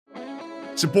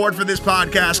Support for this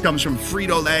podcast comes from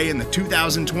Frito-Lay and the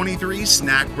 2023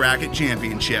 Snack Bracket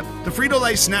Championship. The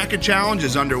Frito-Lay Snack-It Challenge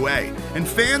is underway, and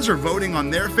fans are voting on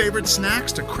their favorite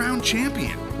snacks to crown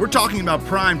champion. We're talking about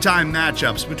prime-time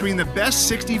matchups between the best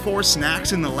 64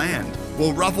 snacks in the land.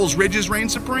 Will Ruffles Ridges reign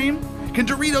supreme? Can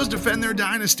Doritos defend their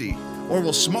dynasty? Or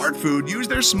will Smart Food use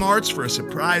their smarts for a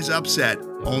surprise upset?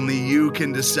 Only you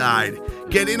can decide.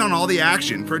 Get in on all the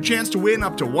action for a chance to win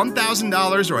up to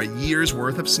 $1,000 or a year's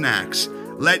worth of snacks.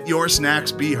 Let your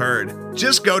snacks be heard.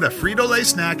 Just go to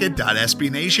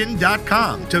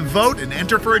fritolaysnacket.sbnation.com to vote and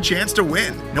enter for a chance to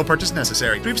win. No purchase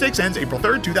necessary. Sweepstakes ends April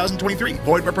 3rd, 2023.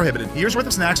 Void where prohibited. Year's worth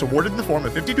of snacks awarded in the form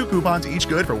of 52 coupons, each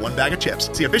good for one bag of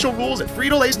chips. See official rules at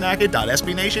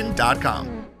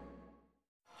fritolaysnacket.sbnation.com.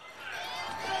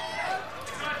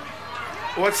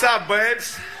 What's up,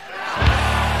 babes?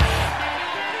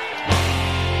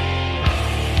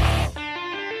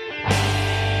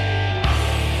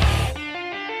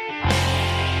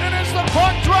 The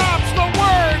puck drops, the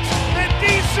words that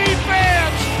DC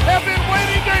fans have been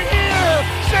waiting to hear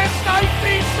since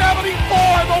 1974.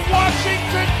 The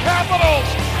Washington Capitals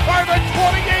are the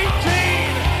 2018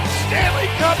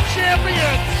 Stanley Cup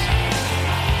champions.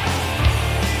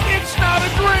 It's not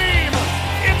a dream.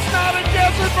 It's not a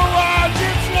desert mirage.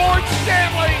 It's Lord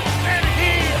Stanley, and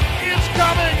he is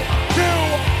coming to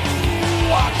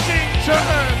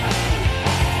Washington.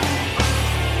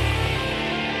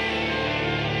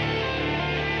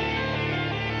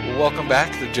 Welcome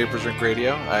back to Japers Rink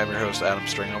Radio. I am your host, Adam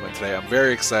Stringham, and today I'm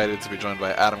very excited to be joined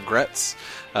by Adam Gretz.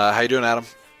 How you doing, Adam?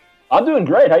 I'm doing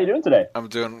great. How you doing today? I'm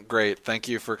doing great. Thank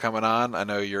you for coming on. I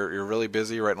know you're really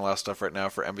busy writing a lot of stuff right now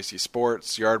for NBC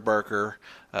Sports, Yardbarker,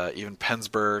 even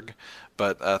Pennsburg,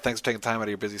 but thanks for taking time out of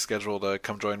your busy schedule to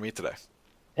come join me today.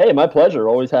 Hey, my pleasure.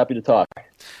 Always happy to talk.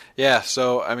 Yeah,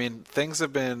 so, I mean, things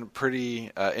have been pretty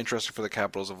interesting for the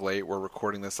Capitals of late. We're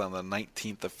recording this on the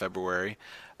 19th of February,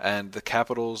 and the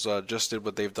Capitals just did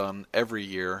what they've done every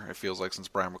year, it feels like, since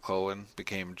Brian McClellan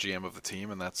became GM of the team,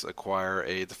 and that's acquire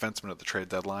a defenseman at the trade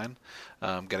deadline,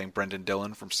 getting Brenden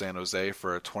Dillon from San Jose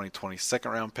for a 2020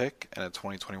 second-round pick and a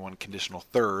 2021 conditional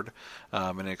third.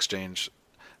 In exchange,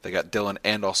 they got Dillon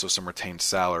and also some retained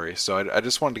salary. So I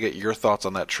just wanted to get your thoughts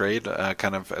on that trade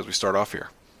kind of as we start off here.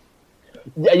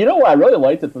 Yeah, you know what? I really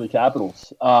liked it for the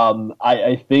Capitals.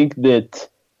 I think that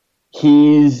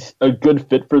he's a good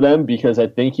fit for them because I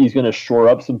think he's going to shore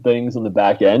up some things on the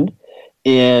back end.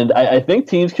 And I think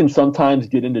teams can sometimes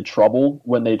get into trouble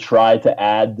when they try to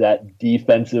add that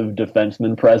defensive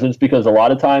defenseman presence because a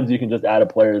lot of times you can just add a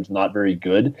player that's not very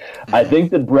good. I think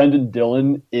that Brenden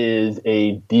Dillon is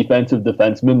a defensive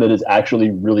defenseman that is actually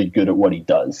really good at what he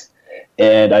does.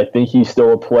 And I think he's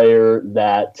still a player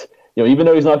that, you know, even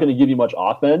though he's not going to give you much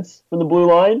offense from the blue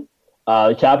line,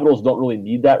 the Capitals don't really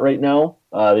need that right now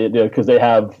because they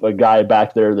have a guy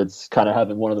back there that's kind of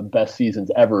having one of the best seasons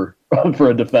ever for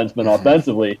a defenseman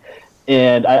offensively.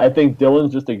 And I think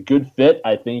Dillon's just a good fit.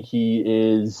 I think he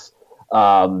is,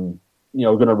 going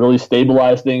to really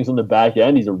stabilize things on the back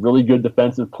end. He's a really good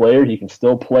defensive player. He can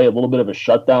still play a little bit of a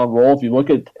shutdown role. If you look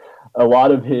at a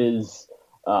lot of his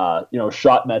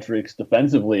shot metrics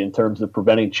defensively in terms of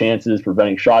preventing chances,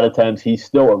 preventing shot attempts, he's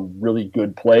still a really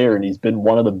good player, and he's been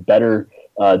one of the better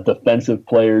defensive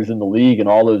players in the league in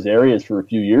all those areas for a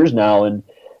few years now.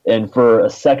 And for a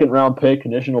second-round pick,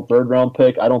 conditional third-round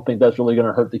pick, I don't think that's really going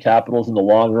to hurt the Capitals in the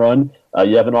long run.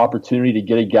 You have an opportunity to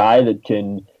get a guy that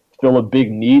can fill a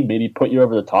big need, maybe put you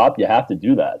over the top. You have to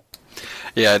do that.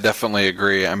 Yeah, I definitely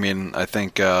agree. I mean, I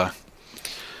think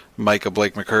Micah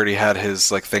Blake McCurdy had his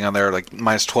thing on there,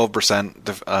 minus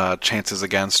 12% chances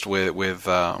against with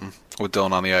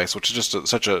Dillon on the ice, which is just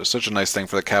such a nice thing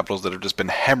for the Capitals that have just been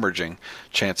hemorrhaging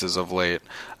chances of late.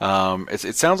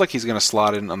 It sounds like he's going to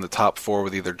slot in on the top four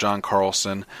with either John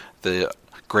Carlson, the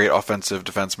great offensive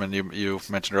defenseman you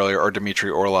mentioned earlier, or Dmitry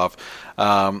Orlov.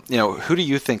 Who do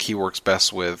you think he works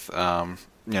best with?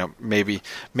 Maybe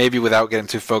without getting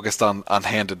too focused on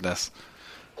handedness.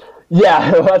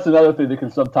 Yeah, well, that's another thing that can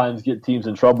sometimes get teams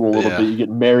in trouble a little bit. You get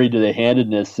married to the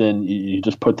handedness, and you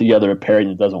just put together a pairing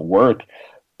that doesn't work.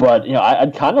 But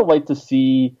I'd kind of like to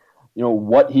see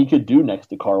what he could do next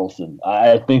to Carlson.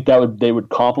 I think they would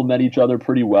complement each other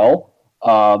pretty well.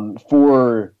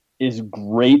 For as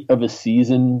great of a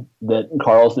season that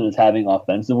Carlson is having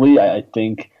offensively, I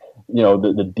think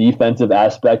the defensive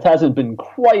aspect hasn't been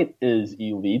quite as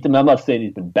elite. I mean, I'm not saying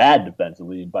he's been bad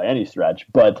defensively by any stretch,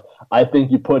 but I think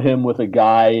you put him with a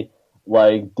guy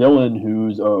like Dillon,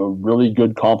 who's a really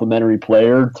good complementary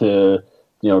player to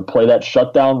play that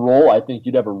shutdown role. I think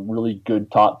you'd have a really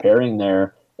good top pairing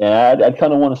there, and I'd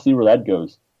kind of want to see where that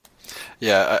goes.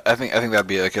 Yeah, I think that'd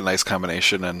be like a nice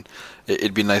combination, and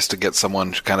it'd be nice to get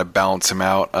someone to kind of balance him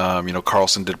out.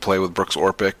 Karlsson did play with Brooks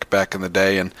Orpik back in the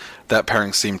day, and that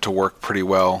pairing seemed to work pretty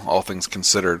well, all things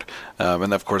considered.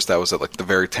 And of course, that was at like the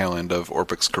very tail end of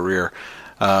Orpik's career.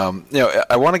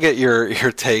 I want to get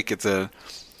your take.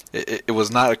 It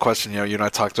was not a question you and I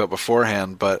talked about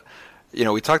beforehand, but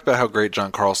we talked about how great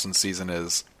John Carlson's season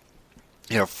is.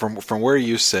 From where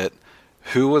you sit,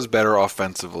 who was better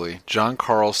offensively, John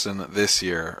Carlson this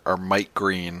year or Mike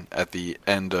Green at the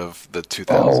end of the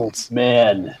 2000s? Oh,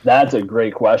 man, that's a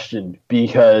great question,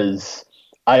 because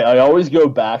I always go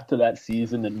back to that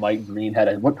season that Mike Green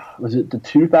had. What was it, the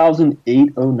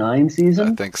 2008-09 season?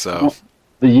 I think so.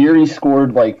 The year he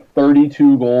scored like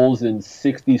 32 goals in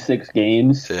 66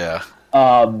 games. Yeah.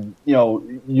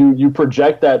 You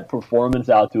project that performance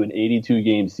out to an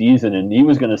 82-game season, and he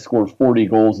was going to score 40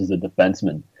 goals as a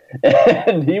defenseman.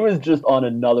 And he was just on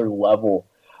another level.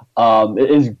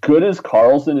 As good as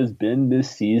Carlson has been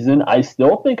this season, I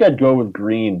still think I'd go with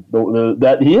Green.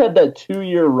 That he had that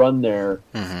 2-year run there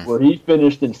where he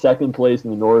finished in second place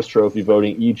in the Norris Trophy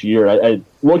voting each year.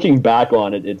 Looking back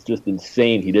on it, it's just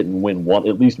insane he didn't win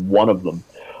at least one of them.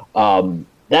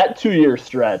 That 2-year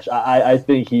stretch, I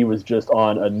think he was just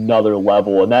on another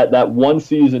level. And that one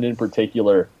season in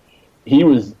particular, he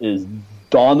was as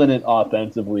dominant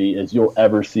offensively as you'll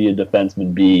ever see a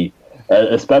defenseman be,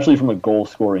 especially from a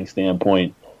goal-scoring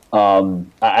standpoint.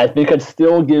 I think I'd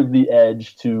still give the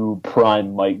edge to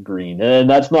prime Mike Green. And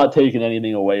that's not taking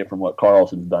anything away from what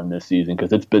Carlson's done this season,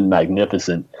 because it's been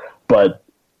magnificent. But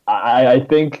I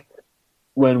think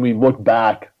when we look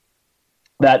back,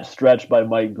 that stretch by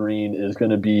Mike Green is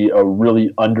going to be a really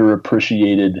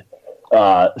underappreciated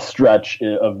stretch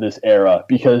of this era,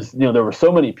 because there were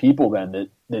so many people then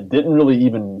that didn't really,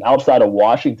 even outside of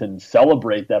Washington,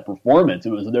 celebrate that performance. It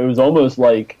was almost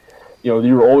like you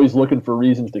were always looking for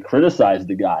reasons to criticize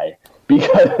the guy,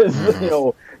 because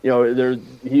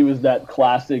he was that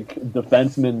classic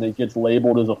defenseman that gets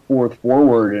labeled as a fourth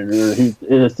forward, and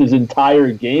his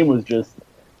entire game was just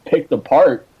picked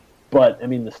apart. But I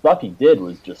mean, the stuff he did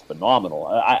was just phenomenal.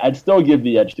 I'd still give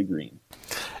the edge to Green.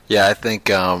 Yeah, I think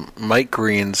Mike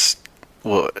Green's.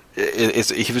 Well,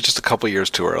 he was just a couple years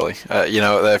too early.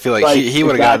 I feel like he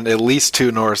would have gotten at least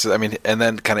 2 Norrises. I mean, and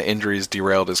then kind of injuries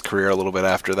derailed his career a little bit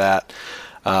after that.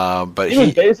 But he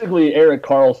was basically Erik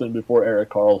Karlsson before Erik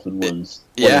Karlsson was.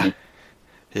 Yeah.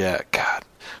 God,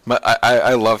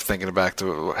 I love thinking back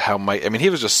to how Mike. I mean, he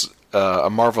was just a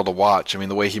marvel to watch. I mean,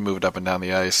 the way he moved up and down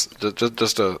the ice,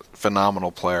 just a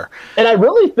phenomenal player. And I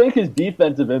really think his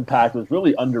defensive impact was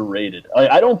really underrated.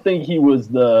 I don't think he was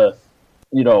the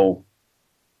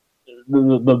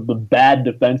bad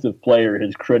defensive player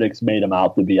his critics made him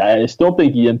out to be. I still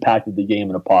think he impacted the game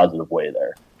in a positive way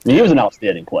there. I mean, he was an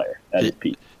outstanding player at his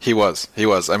peak. He was.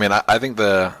 I mean, I think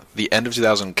the end of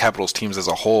 2000 Capitals teams as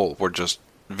a whole were just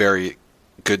very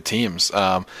good teams.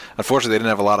 Unfortunately, they didn't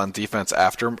have a lot on defense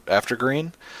after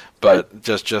Green, but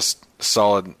just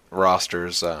solid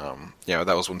rosters. That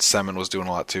was when Semin was doing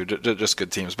a lot too. Just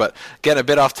good teams. But getting a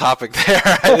bit off topic there,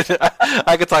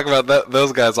 I could talk about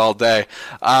those guys all day.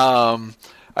 I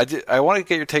want to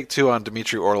get your take too on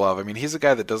Dmitry Orlov. I mean, he's a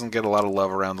guy that doesn't get a lot of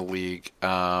love around the league,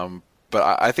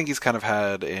 but I think he's kind of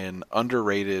had an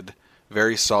underrated,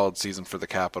 very solid season for the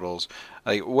Capitals.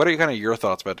 Like, what are kind of your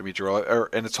thoughts about Dmitry Orlov?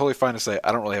 And it's totally fine to say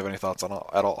I don't really have any thoughts at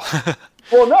all.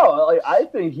 Well, no, I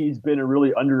think he's been a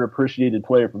really underappreciated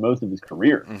player for most of his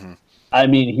career. Mm-hmm. I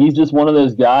mean, he's just one of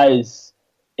those guys,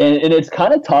 and it's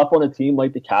kind of tough on a team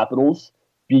like the Capitals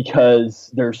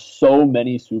because there's so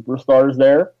many superstars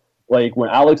there. Like when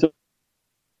Alex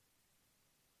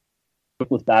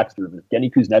Baxter,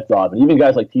 Evgeny Kuznetsov, and even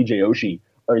guys like TJ Oshie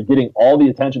are getting all the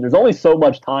attention. There's only so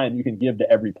much time you can give to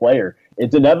every player.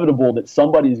 It's inevitable that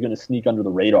somebody's going to sneak under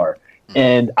the radar.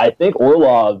 And I think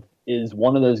Orlov is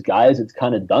one of those guys that's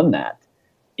kind of done that.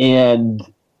 And,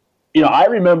 I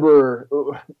remember,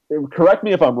 correct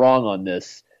me if I'm wrong on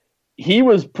this, he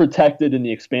was protected in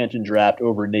the expansion draft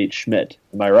over Nate Schmidt.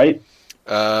 Am I right?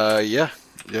 Yeah,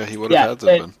 he would have had to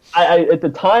have been. At the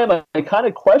time, I kind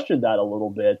of questioned that a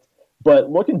little bit.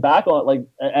 But looking back on it, like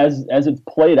as it's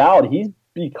played out, he's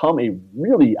become a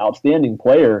really outstanding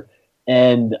player,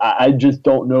 and I just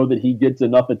don't know that he gets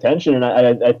enough attention. And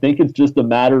I think it's just a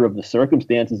matter of the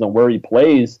circumstances on where he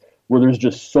plays, where there's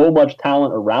just so much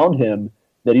talent around him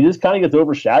that he just kind of gets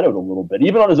overshadowed a little bit,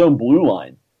 even on his own blue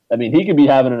line. I mean, he could be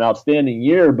having an outstanding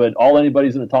year, but all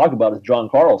anybody's going to talk about is John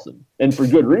Carlson, and for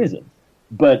good reason.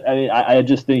 But I mean, I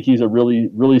just think he's a really,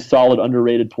 really solid,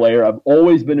 underrated player. I've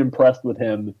always been impressed with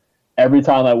him. Every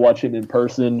time I watch him in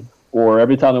person, or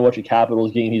every time I watch a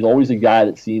Capitals game, he's always a guy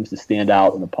that seems to stand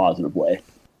out in a positive way.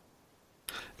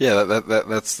 Yeah,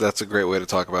 that's a great way to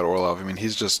talk about Orlov. I mean,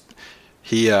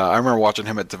 I remember watching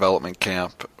him at development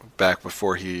camp back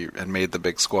before he had made the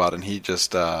big squad, and he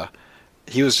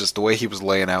was just the way he was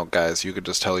laying out guys. You could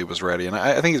just tell he was ready, and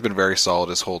I think he's been very solid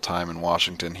his whole time in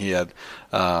Washington. He had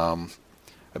a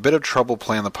bit of trouble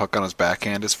playing the puck on his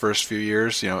backhand his first few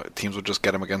years. Teams would just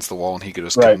get him against the wall, and he could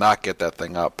just not get that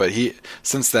thing up. But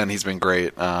since then he's been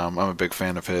great. I'm a big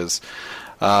fan of his.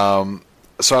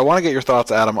 So I want to get your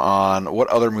thoughts, Adam, on what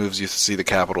other moves you see the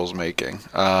Capitals making,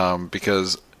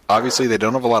 because obviously they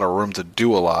don't have a lot of room to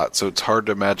do a lot, so it's hard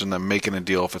to imagine them making a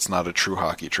deal if it's not a true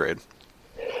hockey trade.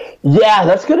 Yeah,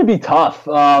 that's going to be tough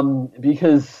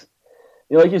because,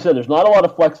 like you said, there's not a lot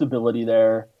of flexibility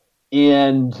there.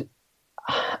 And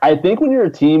I think when you're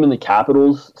a team in the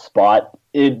Capitals spot,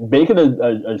 making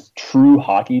a true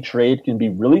hockey trade can be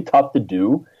really tough to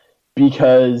do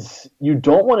because you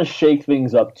don't want to shake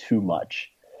things up too much.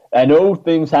 I know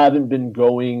things haven't been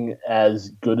going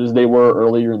as good as they were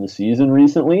earlier in the season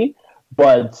recently,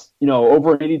 but,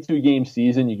 over an 82-game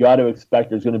season, you got to expect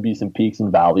there's going to be some peaks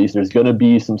and valleys. There's going to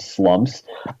be some slumps.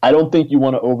 I don't think you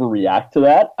want to overreact to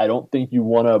that. I don't think you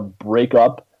want to break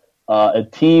up a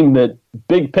team that,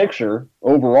 big picture,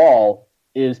 overall,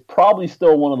 is probably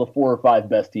still one of the 4 or 5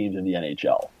 best teams in the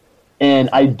NHL. And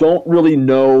I don't really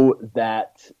know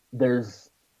that there's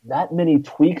that many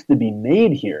tweaks to be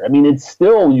made here. I mean, it's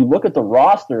still, you look at the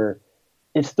roster,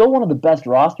 it's still one of the best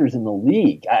rosters in the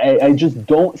league. I just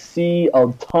don't see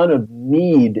a ton of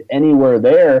need anywhere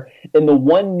there. And the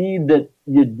one need that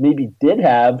you maybe did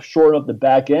have, shoring up the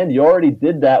back end, you already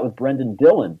did that with Brenden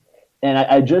Dillon. And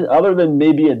I just, other than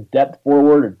maybe a depth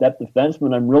forward or depth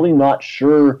defenseman, I'm really not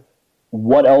sure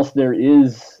what else there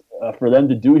is for them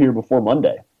to do here before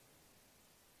Monday.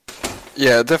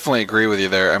 Yeah, I definitely agree with you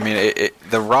there. I mean,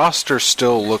 the roster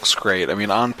still looks great. I mean,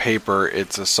 on paper,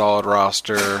 it's a solid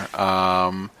roster,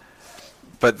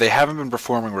 but they haven't been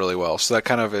performing really well. So that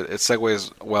kind of it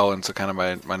segues well into kind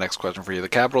of my next question for you. The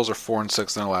Capitals are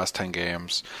 4-6 in the last 10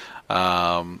 games,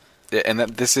 and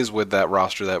this is with that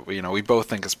roster that we both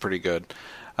think is pretty good.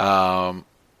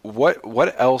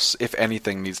 What else, if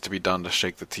anything, needs to be done to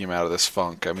shake the team out of this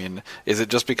funk? I mean, is it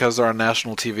just because they're on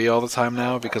national TV all the time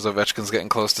now, because Ovechkin's getting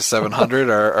close to 700,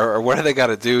 or what do they got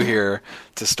to do here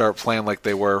to start playing like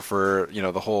they were for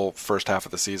the whole first half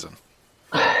of the season?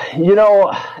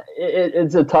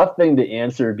 It's a tough thing to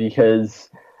answer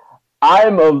because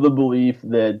I'm of the belief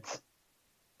that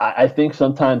I think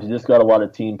sometimes you just got to let a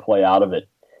team play out of it,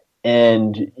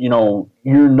 and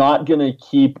you're not going to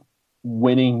keep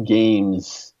winning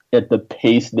games at the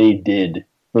pace they did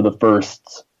for the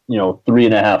first,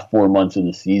 3.5, 4 months of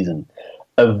the season.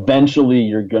 Eventually,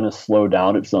 you're going to slow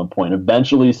down at some point.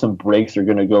 Eventually, some breaks are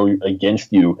going to go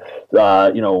against you.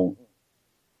 The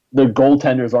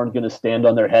goaltenders aren't going to stand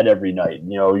on their head every night.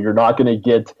 You're not going to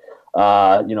get,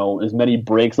 as many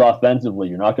breaks offensively.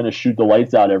 You're not going to shoot the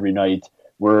lights out every night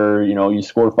where, you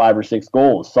score 5 or 6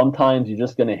 goals. Sometimes you're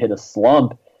just going to hit a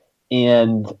slump.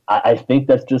 And I think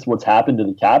that's just what's happened to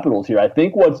the Capitals here. I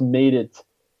think what's made it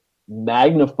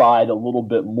magnified a little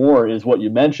bit more is what you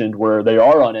mentioned, where they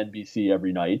are on NBC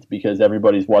every night because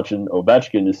everybody's watching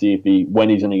Ovechkin to see when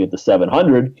he's going to get to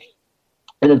 700.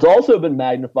 And it's also been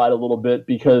magnified a little bit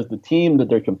because the team that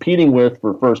they're competing with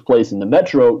for first place in the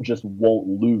Metro just won't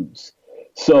lose.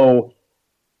 So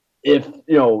if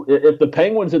the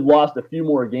Penguins had lost a few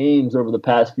more games over the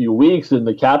past few weeks and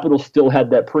the Capitals still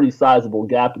had that pretty sizable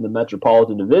gap in the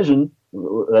Metropolitan Division,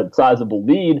 that sizable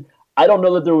lead, I don't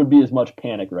know that there would be as much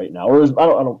panic right now. Or I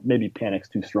don't maybe panic's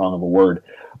too strong of a word,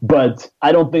 but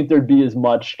I don't think there'd be as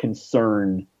much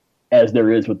concern as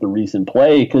there is with the recent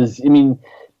play because, I mean,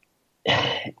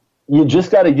 you just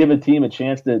got to give a team a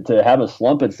chance to have a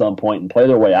slump at some point and play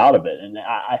their way out of it. And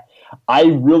I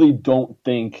really don't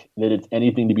think that it's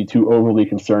anything to be too overly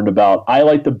concerned about. I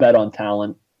like to bet on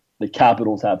talent. The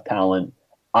Capitals have talent.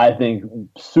 I think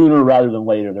sooner rather than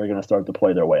later, they're going to start to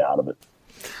play their way out of it.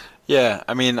 Yeah,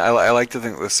 I mean, I like to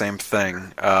think the same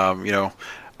thing.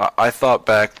 I thought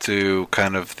back to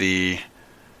kind of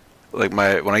when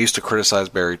I used to criticize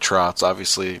Barry Trotz.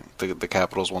 Obviously, the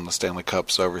Capitals won the Stanley Cup,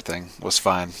 so everything was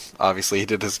fine. Obviously, he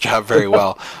did his job very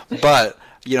well. But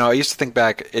I used to think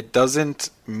back, it doesn't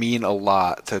mean a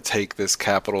lot to take this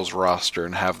Capitals roster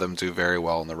and have them do very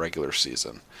well in the regular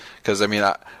season. Because, I mean,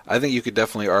 I think you could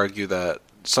definitely argue that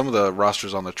some of the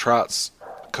rosters on the Trotz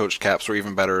coached Caps were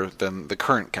even better than the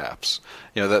current Caps.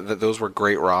 That those were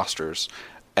great rosters.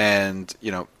 And,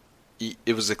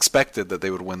 it was expected that they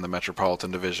would win the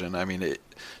Metropolitan Division. I mean,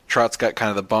 Trotz got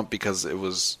kind of the bump because it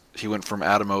was he went from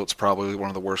Adam Oates, probably one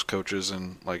of the worst coaches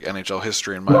in like NHL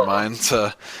history in my mind,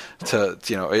 to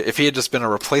if he had just been a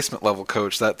replacement level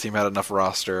coach, that team had enough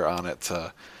roster on it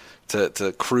to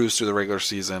cruise through the regular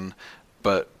season,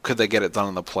 but could they get it done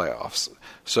in the playoffs?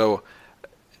 So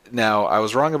now, I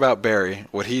was wrong about Barry.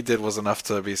 What he did was enough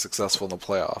to be successful in the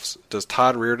playoffs. Does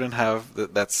Todd Reirden have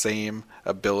that same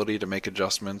ability to make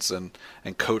adjustments and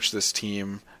coach this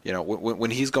team?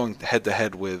 When he's going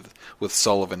head-to-head with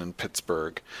Sullivan in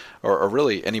Pittsburgh, or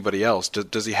really anybody else,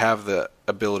 does he have the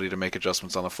ability to make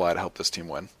adjustments on the fly to help this team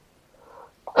win?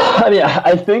 I mean,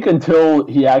 I think until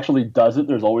he actually does it,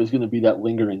 there's always going to be that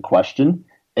lingering question.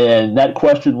 And that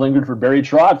question lingered for Barry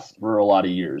Trotz for a lot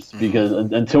of years, because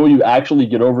until you actually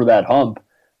get over that hump,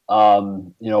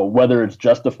 whether it's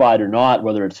justified or not,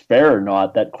 whether it's fair or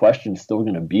not, that question's still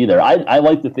going to be there. I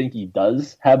like to think he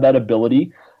does have that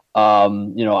ability. I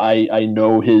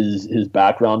know his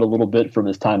background a little bit from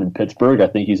his time in Pittsburgh. I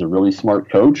think he's a really smart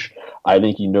coach. I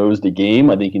think he knows the game.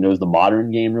 I think he knows the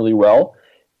modern game really well.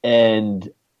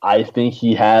 And I think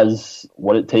he has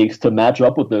what it takes to match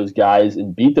up with those guys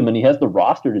and beat them, and he has the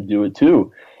roster to do it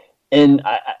too. And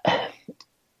I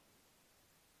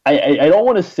don't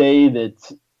want to say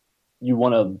that you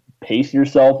want to pace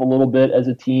yourself a little bit as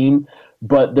a team,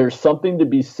 but there's something to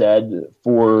be said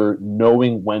for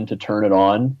knowing when to turn it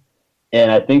on. And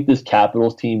I think this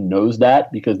Capitals team knows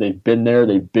that because they've been there,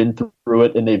 they've been through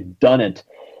it, and they've done it.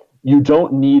 You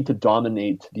don't need to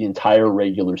dominate the entire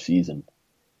regular season.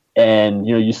 And,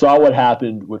 you saw what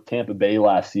happened with Tampa Bay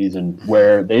last season,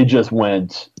 where they just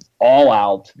went all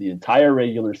out the entire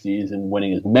regular season,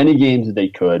 winning as many games as they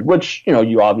could, which,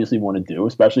 you obviously want to do,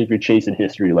 especially if you're chasing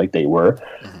history like they were.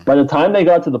 By the time they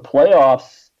got to the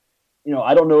playoffs,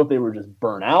 I don't know if they were just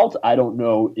burnt out. I don't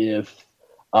know if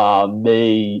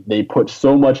they put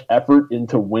so much effort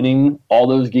into winning all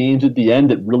those games at the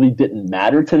end that really didn't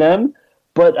matter to them.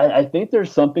 But I think there's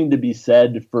something to be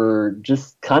said for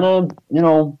just kind of,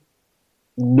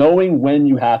 knowing when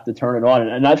you have to turn it on.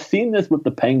 And I've seen this with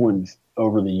the Penguins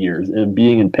over the years and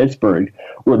being in Pittsburgh,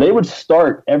 where they would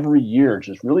start every year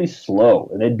just really slow.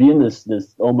 And they'd be in this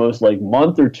almost like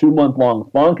month or 2 month long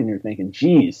funk. And you're thinking,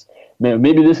 geez, man,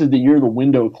 maybe this is the year the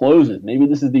window closes. Maybe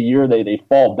this is the year they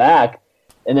fall back.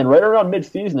 And then right around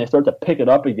midseason, they start to pick it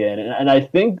up again. And I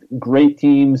think great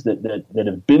teams that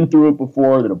have been through it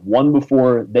before, that have won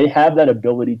before, they have that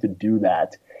ability to do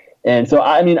that. And so,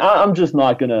 I mean, I'm just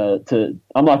not gonna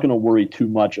worry too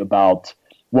much about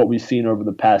what we've seen over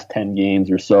the past 10 games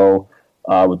or so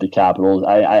with the Capitals.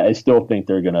 I still think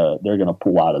they're gonna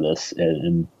pull out of this,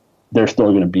 and they're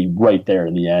still gonna be right there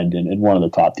in the end, and one of the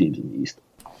top teams in the East.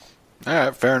 All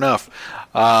right, fair enough.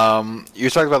 You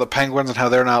talked about the Penguins and how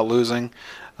they're not losing.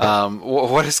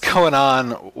 What is going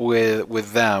on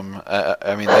with them?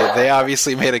 I mean, they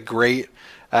obviously made a great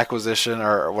acquisition,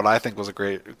 or what I think was a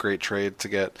great trade to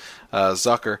get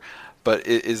Zucker. But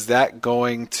is that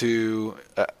going to?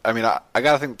 I mean, I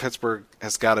gotta think Pittsburgh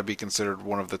has got to be considered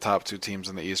one of the top two teams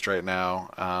in the East right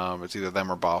now. It's either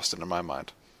them or Boston, in my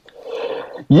mind.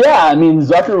 Yeah, I mean,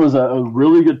 Zucker was a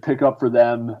really good pickup for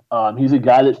them. He's a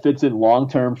guy that fits in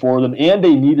long-term for them, and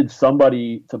they needed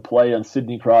somebody to play on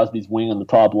Sidney Crosby's wing on the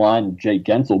top line, and Jake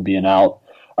Gensel being out.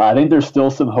 I think there's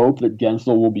still some hope that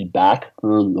Gensel will be back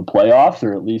for the playoffs,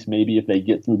 or at least maybe if they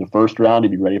get through the first round,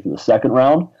 he'd be ready for the second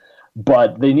round.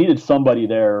 But they needed somebody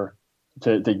there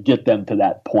to get them to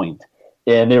that point.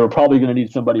 And they were probably going to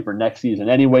need somebody for next season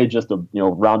anyway, just to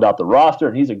round out the roster.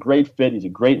 And he's a great fit. He's a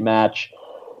great match.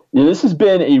 This has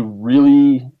been a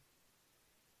really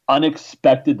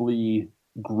unexpectedly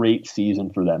great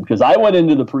season for them, because I went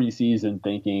into the preseason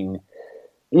thinking,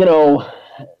 they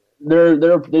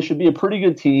should be a pretty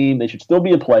good team. They should still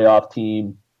be a playoff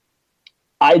team.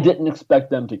 I didn't expect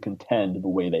them to contend the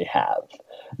way they have.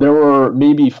 There were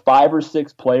maybe 5 or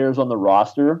 6 players on the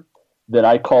roster that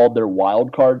I called their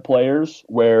wild card players,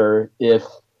 where if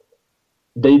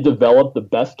they developed the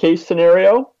best case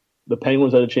scenario, the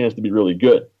Penguins had a chance to be really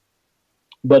good.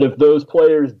 But if those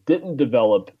players didn't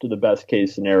develop to the best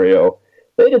case scenario,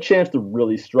 they had a chance to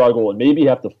really struggle and maybe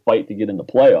have to fight to get in the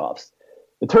playoffs.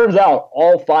 It turns out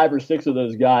all 5 or 6 of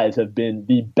those guys have been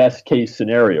the best case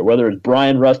scenario, whether it's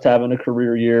Brian Rust having a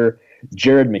career year,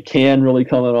 Jared McCann really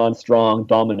coming on strong,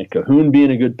 Dominic Cahoon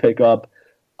being a good pickup,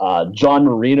 John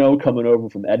Marino coming over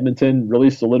from Edmonton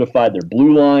really solidified their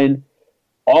blue line.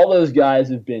 All those guys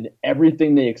have been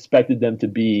everything they expected them to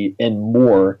be and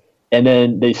more. And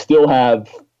then they still have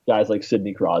guys like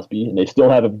Sidney Crosby, and they still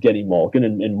have Evgeny Malkin.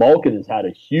 And Malkin has had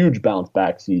a huge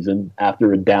bounce-back season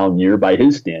after a down year by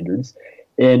his standards.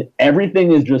 And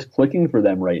everything is just clicking for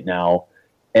them right now.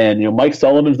 And, Mike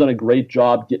Sullivan's done a great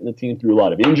job getting the team through a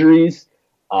lot of injuries.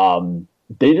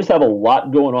 They just have a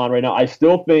lot going on right now. I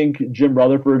still think Jim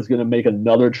Rutherford is going to make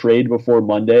another trade before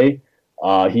Monday.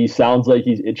 He sounds like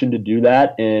he's itching to do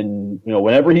that. And,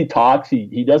 whenever he talks,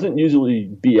 he doesn't usually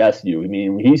BS you. I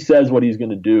mean, he says what he's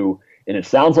going to do, and it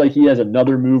sounds like he has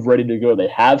another move ready to go. They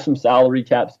have some salary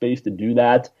cap space to do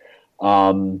that.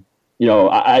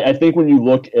 I think when you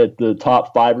look at the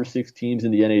top 5 or 6 teams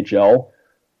in the NHL,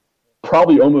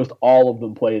 probably almost all of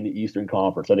them play in the Eastern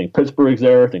Conference. I think Pittsburgh's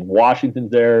there. I think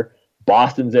Washington's there.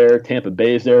 Boston's there, Tampa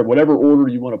Bay's there, whatever order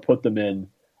you want to put them in.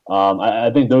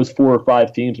 I think those 4 or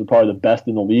 5 teams are probably the best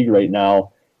in the league right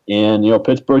now. And,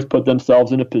 Pittsburgh's put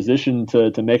themselves in a position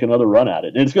to make another run at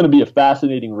it. And it's going to be a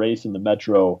fascinating race in the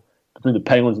Metro between the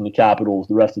Penguins and the Capitals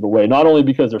the rest of the way, not only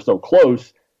because they're so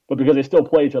close, but because they still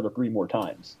play each other 3 more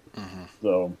times. Mm-hmm.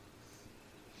 So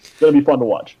it's going to be fun to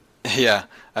watch. Yeah,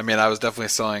 I mean, I was definitely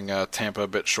selling Tampa a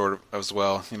bit short as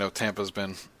well. Tampa's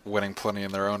been winning plenty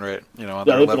in their own right, on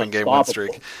their 11-game win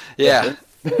streak. Yeah.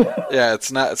 Yeah,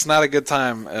 it's not a good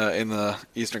time in the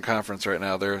Eastern Conference right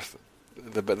now. They're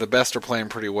the best are playing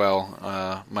pretty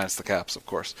well, minus the Caps, of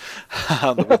course.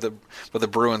 but the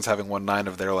Bruins having won 9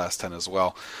 of their last 10 as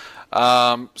well.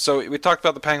 So we talked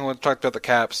about the Penguins, talked about the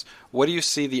Caps. What do you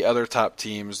see the other top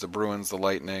teams, the Bruins, the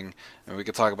Lightning, and we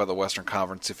could talk about the Western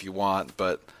Conference if you want,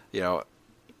 but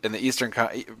in the Eastern,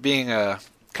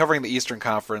 covering the Eastern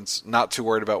Conference, not too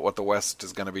worried about what the West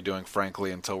is going to be doing,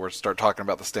 frankly, until we start talking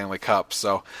about the Stanley Cup.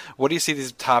 So what do you see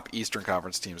these top Eastern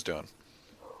Conference teams doing?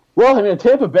 Well, I mean,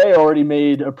 Tampa Bay already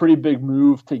made a pretty big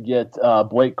move to get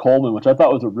Blake Coleman, which I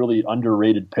thought was a really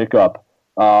underrated pickup.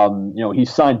 He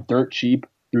signed dirt cheap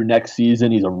through next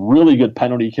season. He's a really good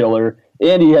penalty killer,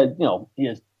 and he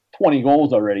has 20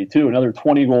 goals already too. Another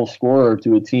 20-goal scorer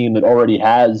to a team that already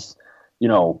has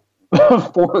 4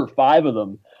 or 5 of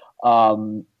them.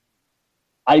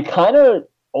 I kind of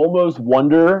almost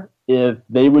wonder if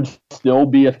they would still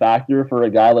be a factor for a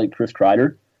guy like Chris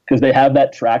Kreider, because they have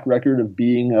that track record of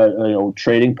being a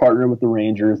trading partner with the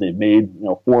Rangers. They've made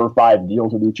 4 or 5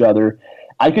 deals with each other.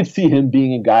 I could see him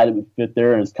being a guy that would fit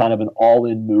there as kind of an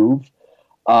all-in move.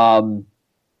 I'm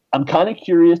kind of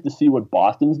curious to see what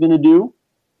Boston's going to do.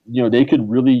 They could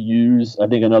really use, I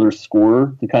think, another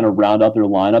scorer to kind of round out their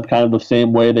lineup, kind of the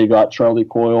same way they got Charlie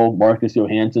Coyle, Marcus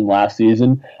Johansson last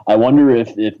season. I wonder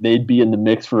if they'd be in the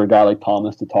mix for a guy like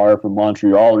Thomas Tatar from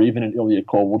Montreal, or even an Ilya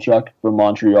Kovalchuk from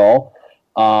Montreal.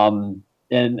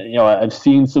 I've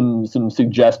seen some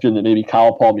suggestion that maybe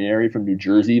Kyle Palmieri from New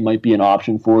Jersey might be an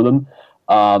option for them.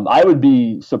 I would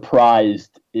be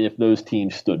surprised if those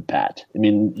teams stood pat. I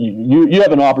mean, you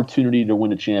have an opportunity to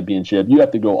win a championship. You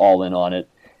have to go all in on it.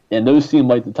 And those seem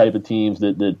like the type of teams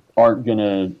that aren't going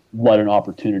to let an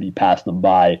opportunity pass them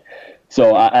by.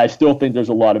 So I still think there's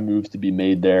a lot of moves to be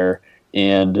made there.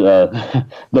 And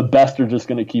the best are just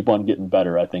going to keep on getting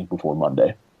better, I think, before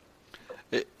Monday.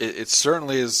 It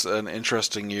certainly is an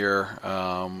interesting year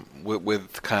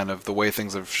with kind of the way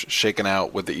things have shaken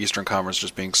out, with the Eastern Conference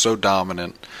just being so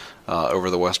dominant over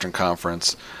the Western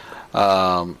Conference.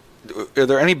 Are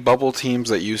there any bubble teams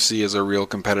that you see as a real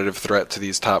competitive threat to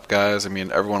these top guys? I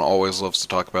mean, everyone always loves to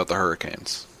talk about the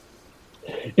Hurricanes.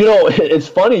 It's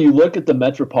funny. You look at the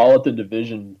Metropolitan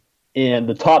Division, and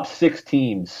the top 6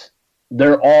 teams,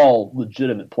 they're all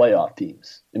legitimate playoff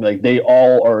teams. I mean, they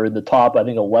all are in the top, I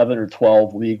think, 11 or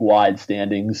 12 league-wide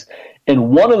standings, and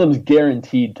one of them is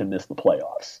guaranteed to miss the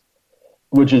playoffs,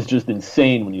 which is just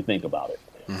insane when you think about it.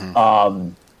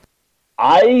 Mm-hmm.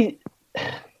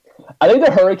 I think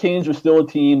the Hurricanes are still a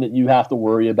team that you have to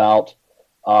worry about.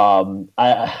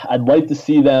 I'd like to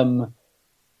see them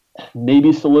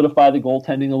maybe solidify the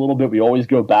goaltending a little bit. We always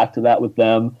go back to that with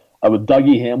them. With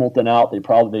Dougie Hamilton out, they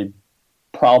probably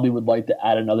would like to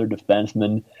add another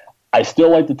defenseman. I still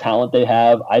like the talent they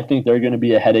have. I think they're going to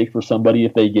be a headache for somebody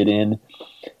if they get in.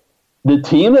 The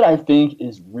team that I think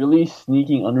is really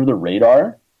sneaking under the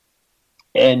radar,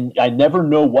 and I never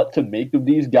know what to make of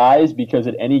these guys, because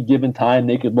at any given time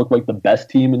they could look like the best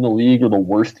team in the league or the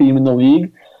worst team in the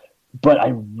league. But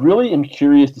I really am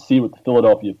curious to see what the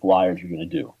Philadelphia Flyers are going to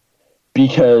do,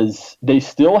 because they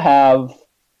still have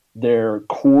their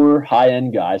core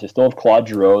high-end guys. They still have Claude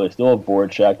Giroux. They still have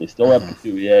Voracek. They still have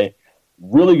Couturier.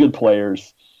 Really good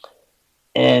players.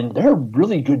 And they're a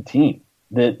really good team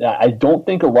that I don't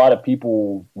think a lot of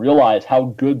people realize how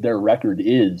good their record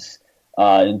is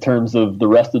in terms of the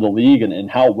rest of the league and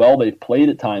how well they've played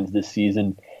at times this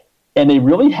season. And they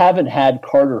really haven't had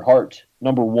Carter Hart,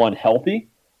 number one, healthy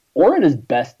or at his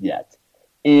best yet.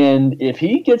 And if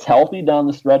he gets healthy down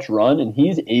the stretch run and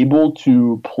he's able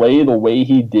to play the way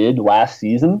he did last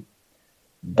season,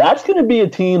 that's going to be a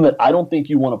team that I don't think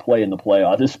you want to play in the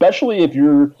playoffs, especially if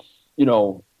you're,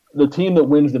 the team that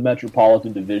wins the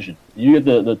Metropolitan Division, you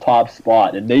get the top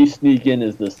spot, and they sneak in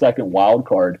as the second wild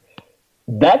card.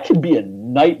 That could be a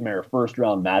nightmare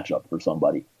first-round matchup for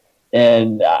somebody.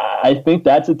 And I think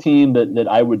that's a team that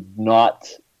I would not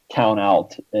count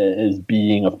out as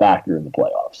being a factor in the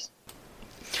playoffs.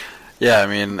 Yeah, I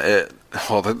mean,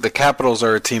 the Capitals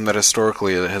are a team that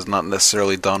historically has not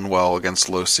necessarily done well against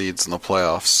low seeds in the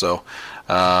playoffs, so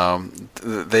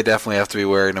they definitely have to be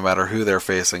wary no matter who they're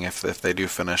facing if they do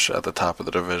finish at the top of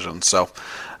the division. So,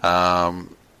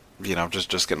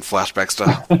 just getting flashbacks to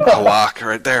Halak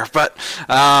right there. But,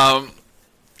 I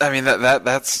mean,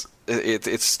 that's...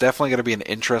 It's definitely going to be an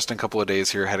interesting couple of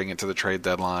days here heading into the trade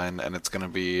deadline, and it's going to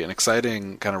be an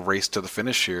exciting kind of race to the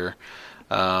finish here,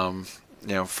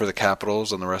 for the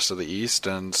Capitals and the rest of the East,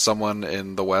 and someone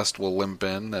in the West will limp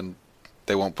in, and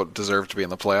they won't deserve to be in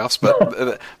the playoffs,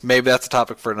 but maybe that's a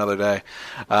topic for another day.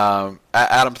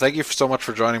 Adam, thank you so much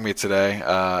for joining me today.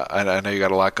 I know you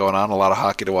got a lot going on, a lot of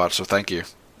hockey to watch, so thank you.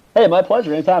 Hey, my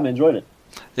pleasure. Anytime. I enjoyed it.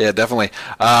 Yeah, definitely.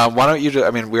 Why don't you?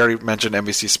 We already mentioned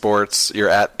NBC Sports. You're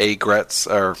at Gretz,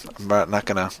 or I'm not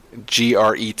gonna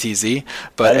Gretz,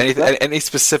 but any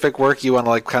specific work you want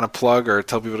to kind of plug or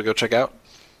tell people to go check out?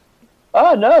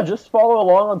 No, just follow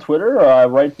along on Twitter. I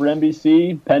write for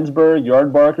NBC, Pennsburg,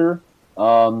 Yardbarker.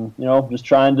 Just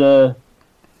trying to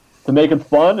make it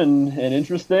fun and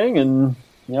interesting, and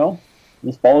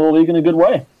just follow the league in a good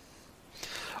way.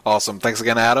 Awesome. Thanks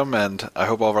again, Adam, and I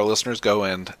hope all of our listeners go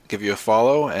and give you a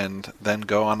follow and then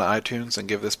go on to iTunes and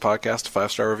give this podcast a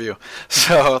 5-star review.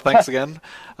 So thanks again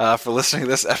for listening to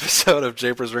this episode of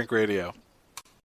Japers Rink Radio.